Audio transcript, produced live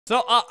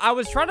So, I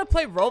was trying to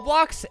play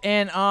Roblox,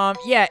 and,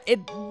 yeah,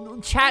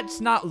 chat's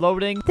not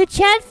loading. The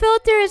chat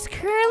filter is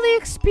currently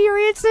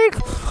experiencing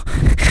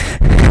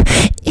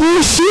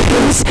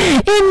issues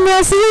in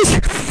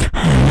messages.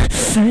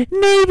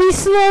 Maybe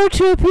slow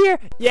to appear.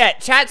 Yeah,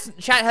 chat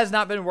has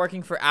not been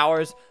working for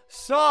hours,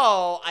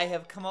 so I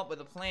have come up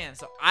with a plan.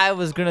 So I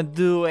was gonna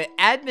do an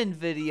admin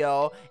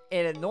video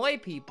and annoy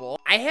people.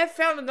 I have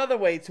found another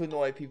way to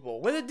annoy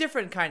people with a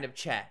different kind of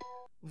chat.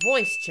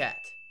 Voice chat.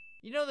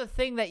 You know the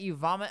thing that you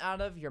vomit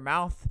out of your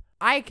mouth?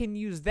 I can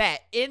use that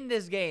in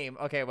this game.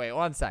 Okay, wait,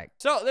 one sec.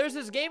 So there's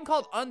this game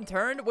called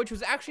Unturned, which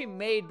was actually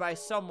made by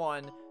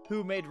someone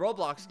who made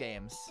Roblox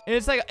games. And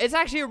it's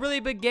actually a really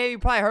big game. You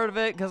probably heard of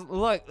it because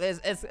look,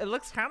 it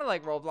looks kind of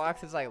like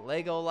Roblox. It's like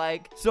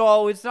Lego-like.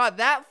 So it's not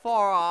that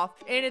far off.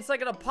 And it's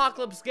like an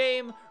apocalypse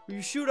game where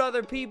you shoot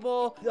other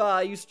people.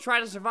 You try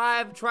to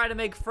survive, try to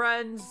make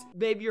friends.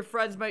 Maybe your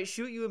friends might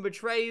shoot you and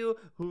betray you.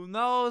 Who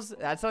knows?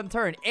 That's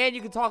Unturned. And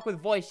you can talk with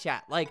voice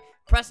chat. Like,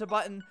 press a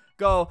button,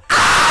 go,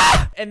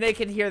 ah! And they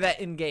can hear that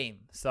in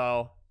game.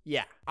 So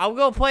yeah, I'll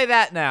go play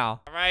that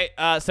now. All right.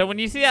 So when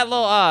you see that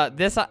little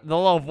the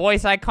little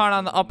voice icon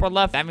on the upper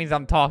left, that means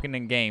I'm talking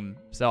in game.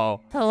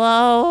 So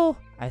Hello?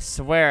 I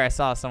swear I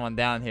saw someone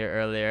down here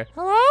earlier.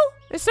 Hello?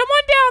 There's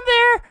someone down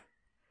there.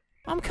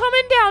 I'm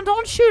coming down.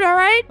 Don't shoot, all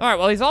right? All right.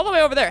 Well, he's all the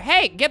way over there.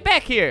 Hey, get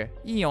back here.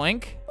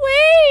 Yoink.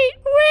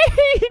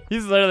 Wait.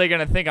 He's literally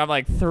gonna think I'm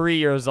like 3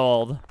 years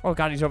old. Oh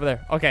God, he's over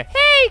there. Okay.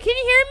 Hey, can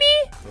you hear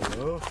me?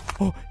 Hello?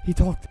 Oh, he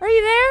talked. Are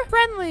you there?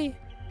 Friendly.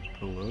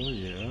 Hello?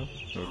 Yeah.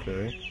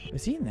 Okay.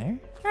 Is he in there?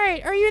 All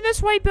right, are you in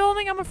this white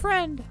building? I'm a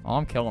friend. Oh,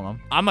 I'm killing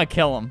him. I'm gonna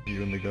kill him.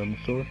 You in the gun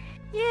store?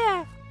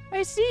 Yeah,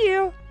 I see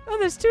you. Oh,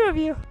 there's two of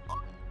you.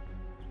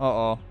 Uh-oh.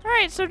 All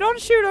right, so don't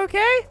shoot,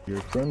 okay?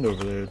 Your friend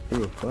over there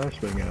threw a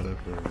flashbang at us.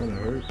 It kind of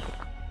hurt.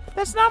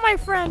 That's not my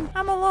friend.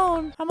 I'm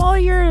alone. I'm all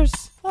yours.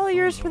 All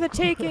yours for the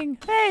taking.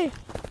 Hey.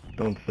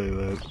 Don't say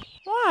that.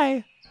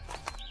 Why?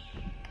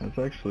 That's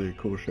actually a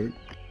cool shirt.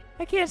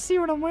 I can't see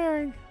what I'm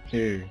wearing.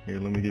 Here,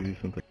 let me give you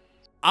something.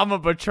 I'm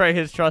gonna betray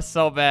his trust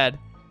so bad.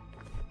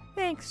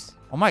 Thanks.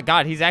 Oh my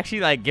God, he's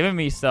actually like giving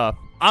me stuff.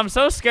 I'm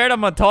so scared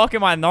I'm gonna talk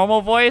in my normal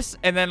voice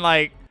and then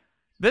like,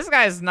 this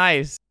guy's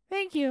nice.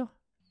 Thank you.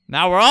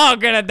 Now we're all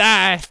gonna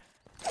die.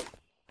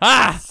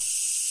 Ah!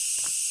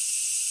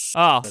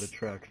 Oh. That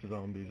attracts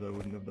zombies. I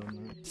wouldn't have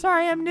done that.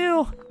 Sorry, I'm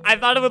new. I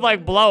thought it would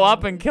like blow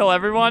up and kill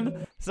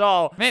everyone.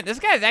 So, man, this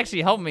guy's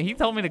actually helping me. He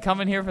told me to come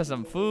in here for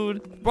some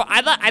food. Bro,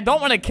 I don't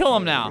want to kill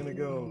him now. I'm gonna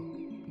go.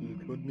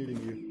 It's good meeting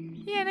you.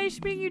 Yeah,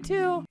 nice meeting you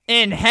too.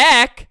 In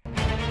heck.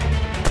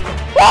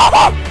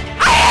 Oh,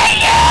 I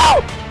hate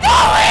you!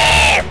 Don't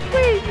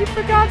leave! Wait, you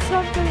forgot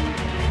something.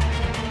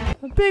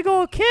 A big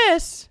old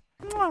kiss.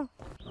 Mwah.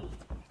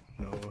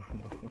 No.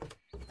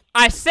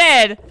 I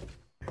said,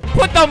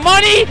 put the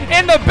money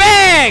in the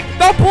bag!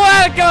 Don't pull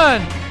out a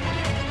gun!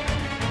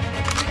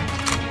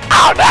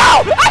 Oh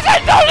no! I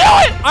said don't do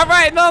it!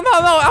 Alright, no,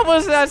 I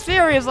wasn't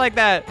serious like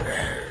that.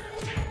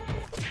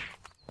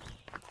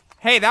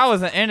 Hey, that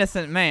was an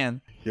innocent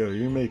man. Yo,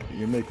 you're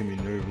making me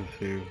nervous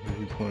here.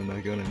 You pointing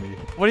that gun at me.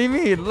 What do you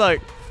mean?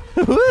 Look.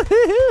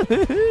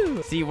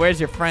 See, where's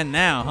your friend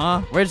now,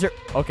 huh? Where's your...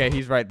 Okay,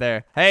 he's right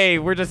there. Hey,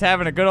 we're just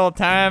having a good old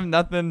time.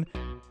 Nothing...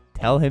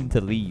 Tell him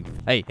to leave.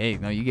 Hey,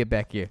 no, you get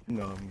back here.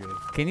 No, I'm good.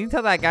 Can you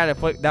tell that guy to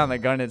put down the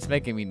gun? It's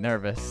making me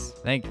nervous.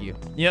 Thank you.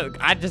 You know,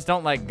 I just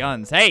don't like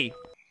guns. Hey!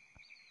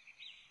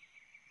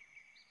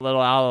 A little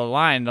out of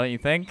line, don't you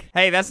think?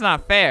 Hey, that's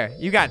not fair.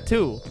 You got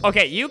two.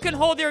 Okay, you can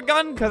hold your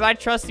gun because I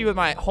trust you with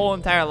my whole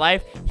entire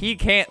life. He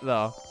can't,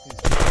 though.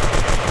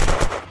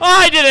 Oh,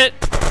 I did it!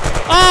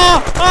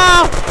 Oh!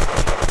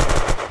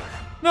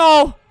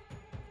 No!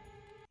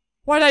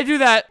 Why did I do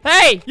that?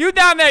 Hey, you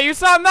down there, you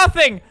saw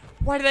nothing!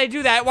 Why did I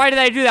do that? Why did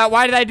I do that?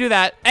 Why did I do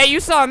that? Hey, you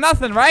saw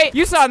nothing, right?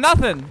 You saw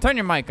nothing. Turn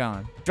your mic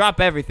on.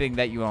 Drop everything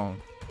that you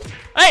own.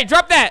 Hey,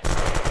 drop that.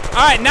 All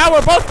right, now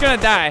we're both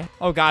gonna die.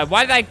 Oh God,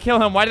 why did I kill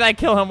him? Why did I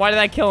kill him? Why did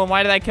I kill him?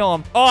 Why did I kill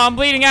him? Oh, I'm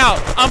bleeding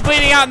out. I'm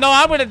bleeding out. No,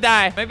 I'm gonna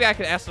die. Maybe I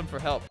could ask them for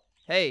help.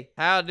 Hey,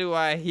 how do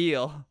I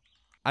heal?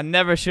 I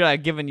never should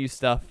have given you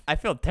stuff. I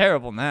feel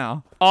terrible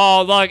now.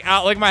 Oh, look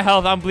at my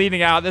health. I'm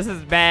bleeding out. This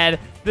is bad.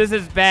 This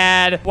is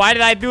bad. Why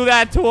did I do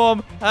that to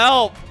him?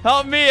 Help.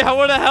 Help me. I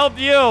would have helped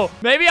you.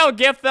 Maybe I'll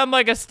gift them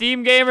like a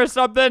Steam game or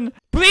something.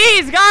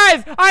 Please,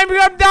 guys. I'm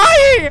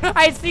dying.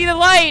 I see the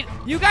light.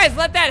 You guys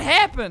let that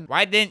happen.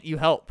 Why didn't you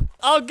help?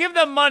 I'll give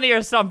them money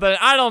or something.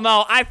 I don't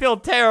know. I feel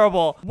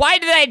terrible. Why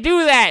did I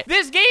do that?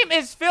 This game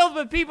is filled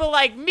with people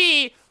like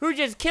me who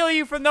just kill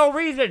you for no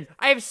reason.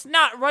 I have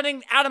snot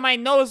running out of my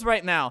nose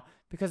right now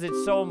because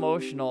it's so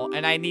emotional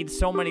and I need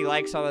so many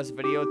likes on this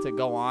video to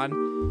go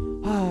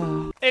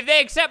on. If they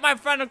accept my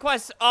friend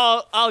request,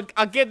 I'll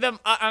give them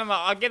I don't know,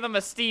 I'll give them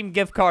a Steam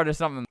gift card or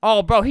something.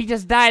 Oh, bro, he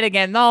just died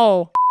again.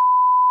 No.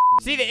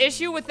 See, the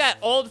issue with that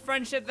old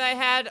friendship that I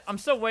had, I'm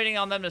still waiting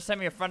on them to send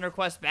me a friend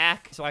request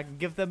back so I can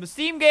give them a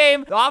Steam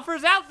game. The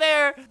offer's out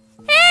there.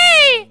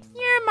 Hey,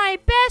 you're my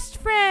best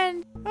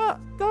friend. Oh,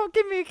 don't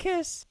give me a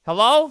kiss.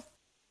 Hello?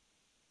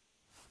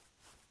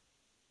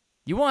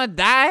 You want to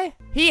die?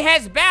 He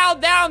has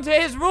bowed down to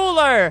his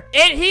ruler,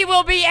 and he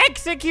will be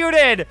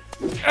executed.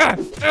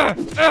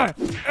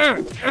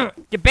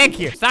 Get back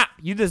here. Stop.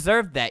 You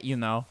deserved that, you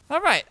know. All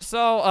right,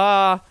 so,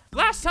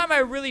 last time I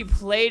really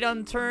played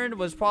Unturned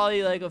was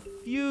probably like a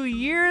few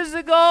years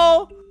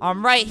ago.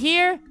 I'm right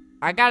here.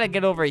 I gotta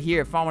get over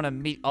here if I want to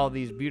meet all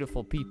these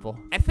beautiful people.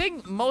 I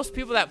think most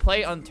people that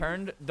play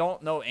Unturned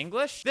don't know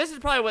English. This is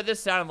probably what this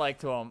sounded like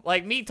to him.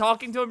 Like me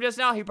talking to him just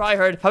now, he probably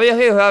heard. I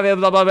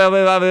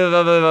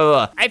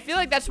feel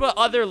like that's what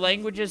other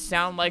languages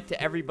sound like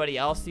to everybody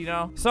else, you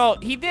know? So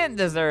he didn't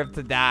deserve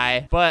to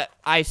die, but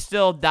I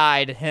still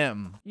died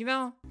him, you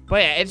know?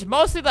 But yeah, it's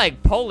mostly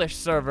like Polish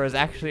servers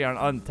actually on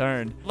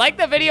Unturned. Like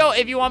the video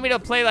if you want me to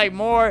play like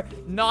more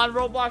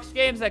non-Roblox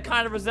games that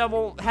kind of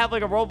have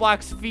like a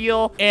Roblox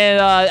feel.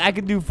 And I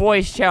could do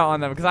voice chat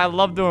on them because I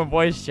love doing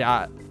voice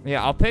chat.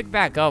 Yeah, I'll pick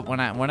back up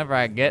whenever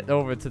I get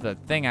over to the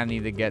thing I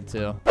need to get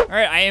to. All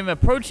right, I am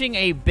approaching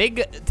a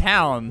big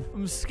town.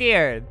 I'm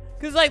scared.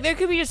 Cause like there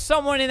could be just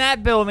someone in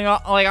that building,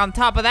 like on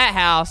top of that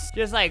house,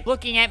 just like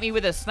looking at me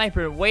with a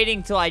sniper,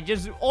 waiting till I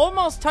just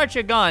almost touch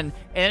a gun,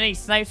 and then he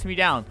snipes me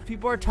down.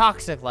 People are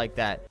toxic like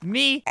that.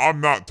 Me,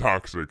 I'm not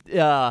toxic.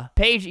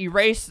 Paige,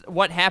 erase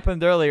what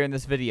happened earlier in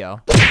this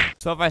video.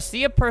 So if I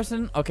see a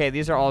person, okay,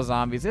 these are all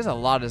zombies. There's a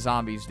lot of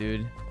zombies,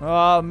 dude.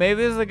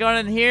 Maybe there's a gun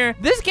in here.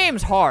 This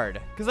game's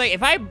hard, cause like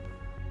if I,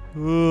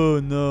 oh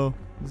no,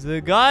 is it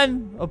a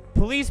gun? A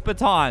police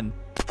baton.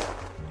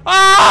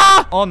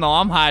 Ah! Oh no,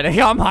 I'm hiding.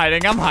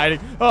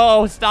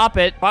 Oh, stop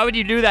it. Why would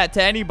you do that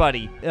to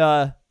anybody?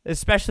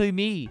 Especially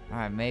me. All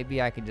right,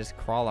 maybe I could just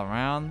crawl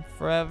around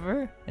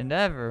forever and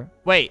ever.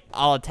 Wait,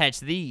 I'll attach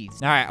these.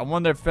 All right, I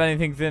wonder if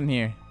anything's in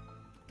here.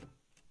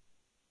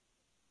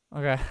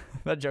 Okay,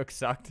 that joke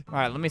sucked. All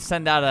right, let me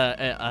send out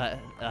a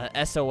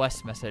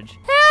SOS message.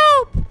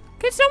 Help!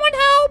 Can someone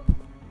help?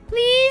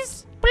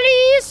 Please?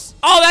 Please?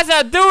 Oh, that's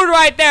a dude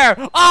right there.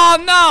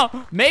 Oh,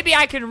 no. Maybe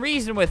I can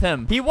reason with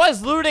him. He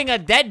was looting a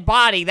dead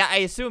body that I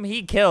assume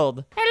he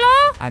killed.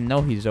 Hello? I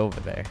know he's over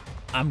there.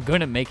 I'm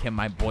gonna make him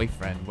my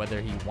boyfriend, whether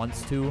he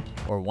wants to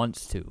or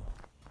wants to.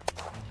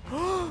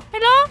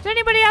 Hello? Is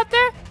anybody out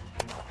there?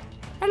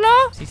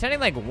 Hello? Is he sending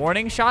like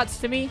warning shots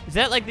to me? Is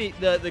that like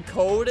the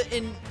code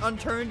in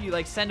Unturned? You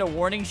like send a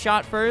warning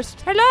shot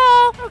first?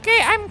 Hello? Okay,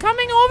 I'm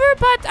coming over,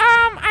 but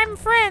I'm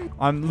friend.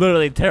 I'm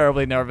literally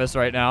terribly nervous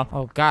right now.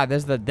 Oh god,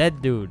 there's the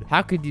dead dude.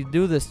 How could you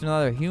do this to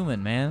another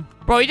human, man?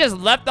 Bro, he just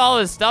left all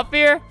his stuff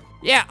here?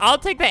 Yeah, I'll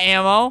take the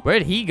ammo.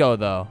 Where'd he go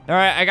though? All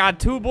right, I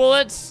got 2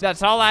 bullets.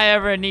 That's all I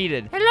ever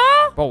needed.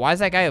 Hello? Bro, why is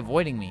that guy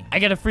avoiding me? I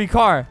get a free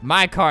car.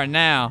 My car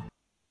now.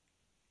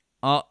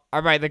 Oh,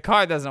 all right, the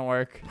car doesn't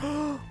work.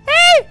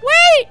 Hey,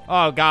 wait!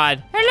 Oh,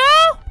 God.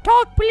 Hello?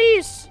 Talk,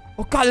 please.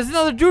 Oh, God, there's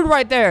another dude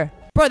right there.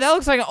 Bro, that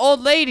looks like an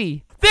old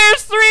lady.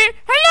 There's 3.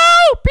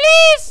 Hello,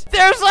 please.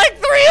 There's like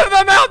 3 of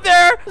them out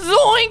there.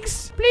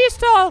 Zoinks. Please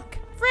talk.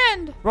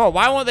 Friend. Bro,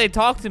 why won't they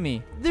talk to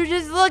me? They're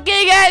just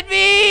looking at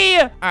me.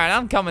 All right,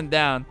 I'm coming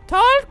down.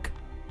 Talk.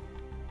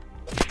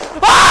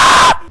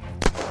 Ah!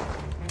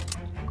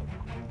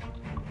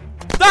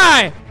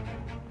 Die.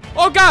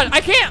 Oh, God,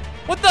 I can't.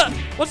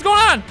 What's going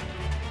on?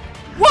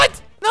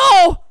 What?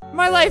 No.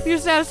 My life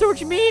used to have so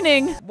much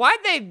meaning. Why'd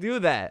they do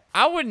that?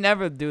 I would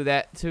never do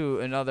that to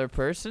another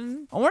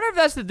person. I wonder if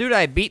that's the dude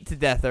I beat to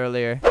death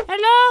earlier.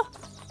 Hello?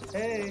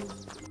 Hey.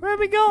 Where are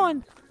we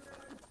going?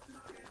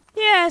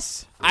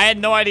 Yes. I had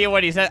no idea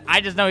what he said. I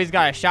just know he's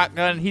got a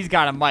shotgun. He's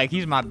got a mic.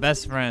 He's my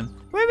best friend.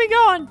 Where are we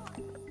going?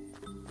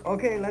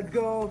 Okay, let's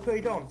go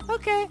straight on.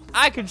 Okay.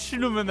 I could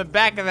shoot him in the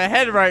back of the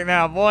head right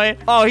now, boy.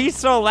 Oh, he's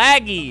so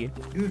laggy.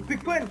 You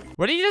speak French.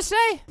 What did you just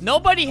say?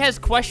 Nobody has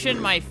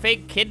questioned my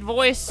fake kid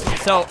voice.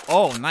 So,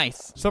 oh,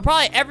 nice. So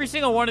probably every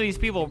single one of these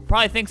people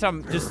probably thinks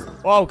I'm just,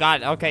 oh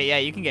God. Okay, yeah,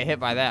 you can get hit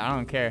by that. I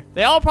don't care.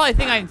 They all probably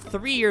think I'm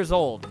 3 years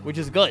old, which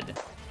is good.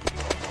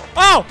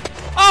 Oh,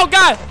 oh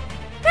God.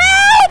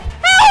 Help!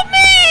 Help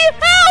me!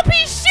 Help!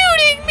 He's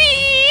shooting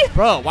me!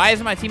 Bro, why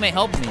isn't my teammate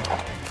helping me?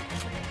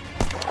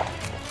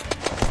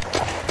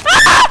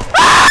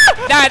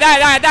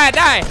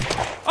 Die.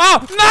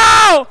 Oh,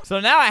 no! So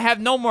now I have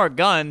no more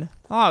gun.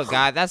 Oh,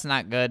 God, that's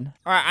not good.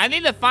 All right, I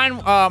need to find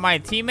my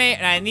teammate,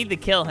 and I need to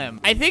kill him.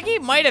 I think he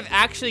might have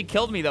actually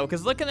killed me, though,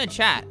 because look in the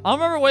chat. I don't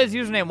remember what his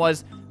username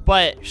was,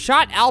 but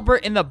shot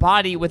Albert in the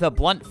body with a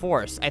blunt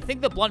force. I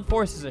think the blunt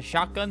force is a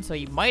shotgun, so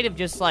he might have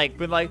just, like,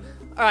 been like,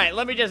 all right,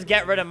 let me just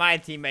get rid of my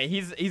teammate.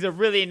 He's a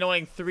really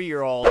annoying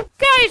 3-year-old.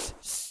 Guys,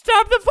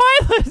 stop the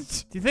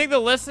violence. Do you think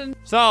they'll listen?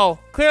 So,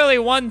 clearly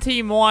one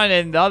team won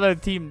and the other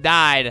team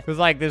died. It was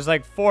like, there's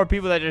like 4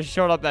 people that just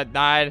showed up that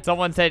died.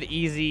 Someone said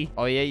easy.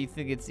 Oh yeah, you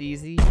think it's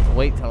easy?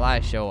 Wait till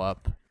I show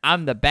up.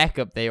 I'm the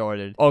backup they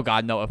ordered. Oh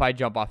God, no, if I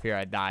jump off here,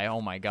 I die.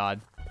 Oh my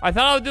God. I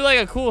thought I would do like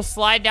a cool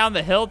slide down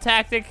the hill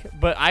tactic,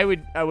 but I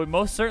would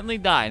most certainly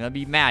die, and I'd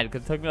be mad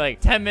because it took me like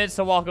 10 minutes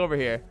to walk over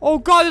here. Oh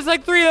God, there's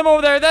like 3 of them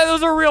over there.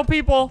 Those are real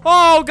people.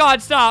 Oh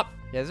God, stop.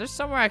 Yeah, is there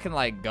somewhere I can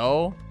like go?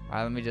 All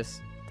right, let me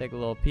just take a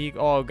little peek.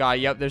 Oh God,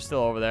 yep, they're still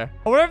over there.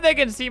 I wonder if they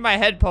can see my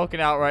head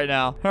poking out right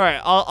now. All right,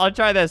 I'll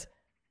try this.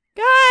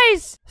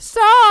 Guys,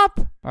 stop.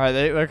 All right,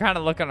 they're kind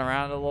of looking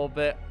around a little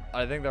bit.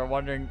 I think they're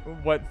wondering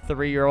what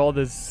 3-year-old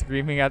is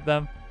screaming at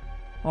them.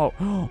 Oh,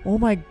 oh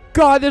my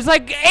God, there's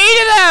like 8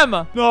 of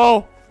them.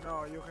 No.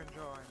 No, you can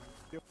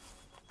join.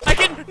 I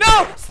can,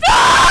 no,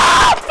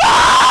 stop!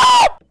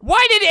 Stop!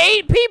 Why did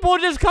 8 people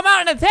just come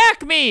out and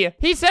attack me?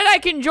 He said I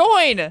can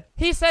join.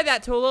 He said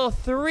that to a little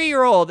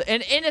 3-year-old,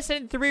 an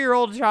innocent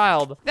 3-year-old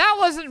child. That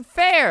wasn't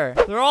fair.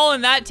 They're all in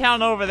that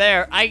town over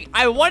there.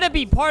 I want to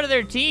be part of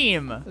their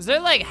team. Is there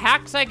like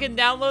hacks I can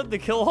download to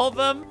kill all of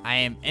them? I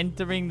am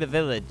entering the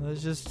village.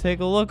 Let's just take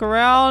a look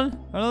around.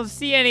 I don't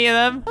see any of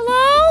them.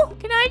 Hello?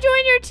 Can I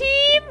join your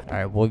team? All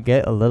right, we'll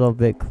get a little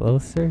bit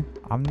closer.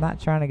 I'm not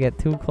trying to get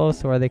too close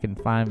to where they can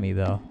find me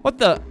though. What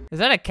the? Is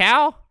that a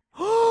cow?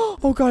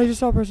 Oh God, I just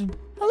saw a person.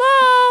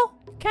 Hello?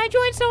 Can I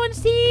join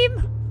someone's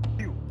team?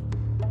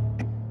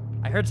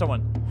 I heard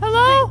someone.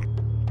 Hello?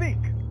 Speak.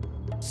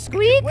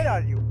 Squeak? Where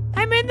are you?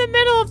 I'm in the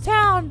middle of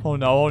town. Oh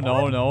no, oh no,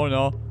 oh no, oh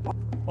no.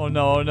 Oh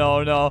no, oh no,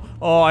 oh no.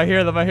 Oh, I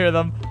hear them, I hear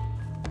them.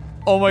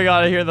 Oh my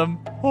God, I hear them.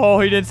 Oh,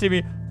 he didn't see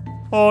me.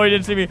 Oh, he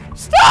didn't see me.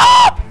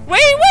 Stop! Wait.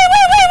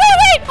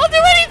 I'll do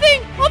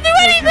anything. I'll do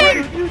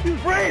anything. You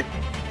brave.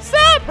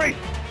 Stop. Brave.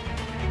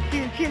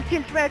 Chill,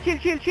 man.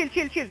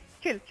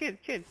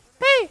 Chill.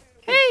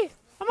 Hey,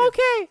 I'm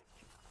okay.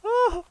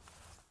 Oh.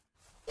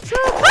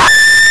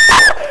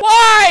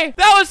 Why?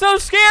 That was so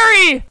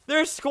scary.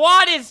 Their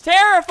squad is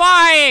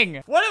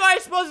terrifying. What am I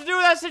supposed to do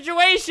in that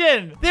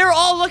situation? They're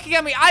all looking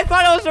at me. I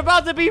thought I was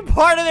about to be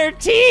part of their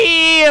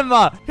team.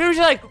 He was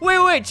like,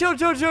 wait,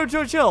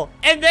 chill.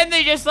 And then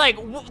they just like,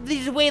 they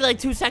just waited like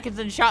 2 seconds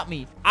and shot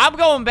me. I'm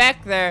going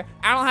back there.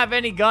 I don't have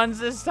any guns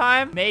this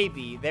time.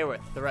 Maybe they were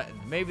threatened.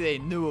 Maybe they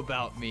knew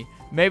about me.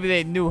 Maybe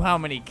they knew how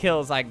many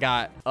kills I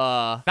got.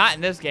 Not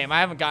in this game. I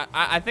haven't got,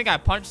 I think I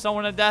punched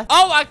someone to death.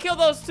 Oh, I killed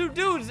those 2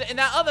 dudes in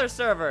that other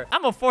server.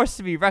 I'm a force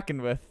to be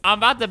reckoned with. I'm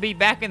about to be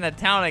back in the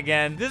town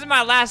again. This is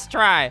my last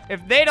try.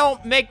 If they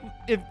don't make,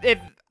 if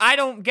I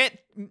don't get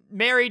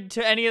married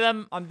to any of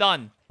them, I'm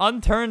done.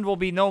 Unturned will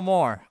be no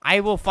more. I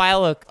will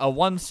file a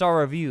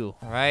 1-star review.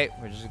 All right,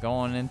 we're just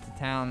going into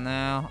town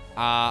now.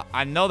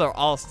 I know they're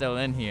all still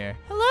in here.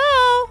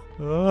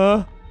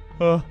 Hello?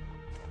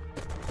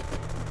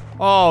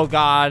 Oh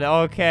God,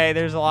 okay,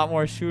 there's a lot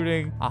more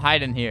shooting. I'll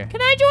hide in here.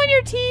 Can I join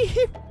your team?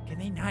 Can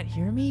they not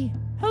hear me?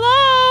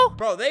 Hello?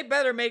 Bro, they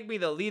better make me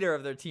the leader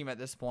of their team at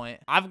this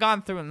point. I've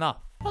gone through enough.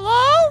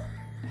 Hello?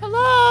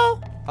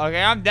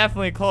 Okay, I'm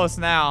definitely close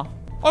now.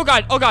 Oh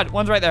God,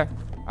 one's right there.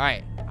 All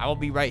right, I will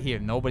be right here.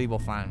 Nobody will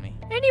find me.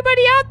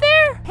 Anybody out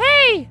there?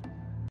 Hey,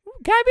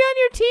 can I be on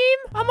your team?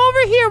 I'm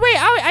over here. Wait,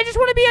 I just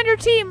want to be on your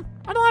team.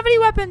 I don't have any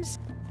weapons.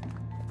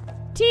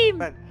 Team.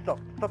 Man, stop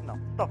now.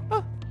 Stop.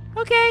 Oh,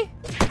 okay.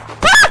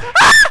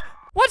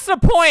 What's the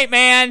point,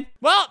 man?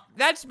 Well,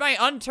 that's my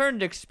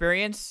Unturned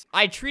experience.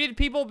 I treated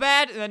people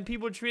bad, and then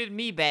people treated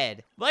me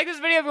bad. Like this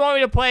video if you want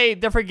me to play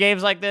different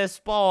games like this.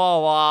 Blah,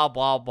 blah,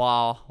 blah,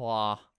 blah, blah, blah.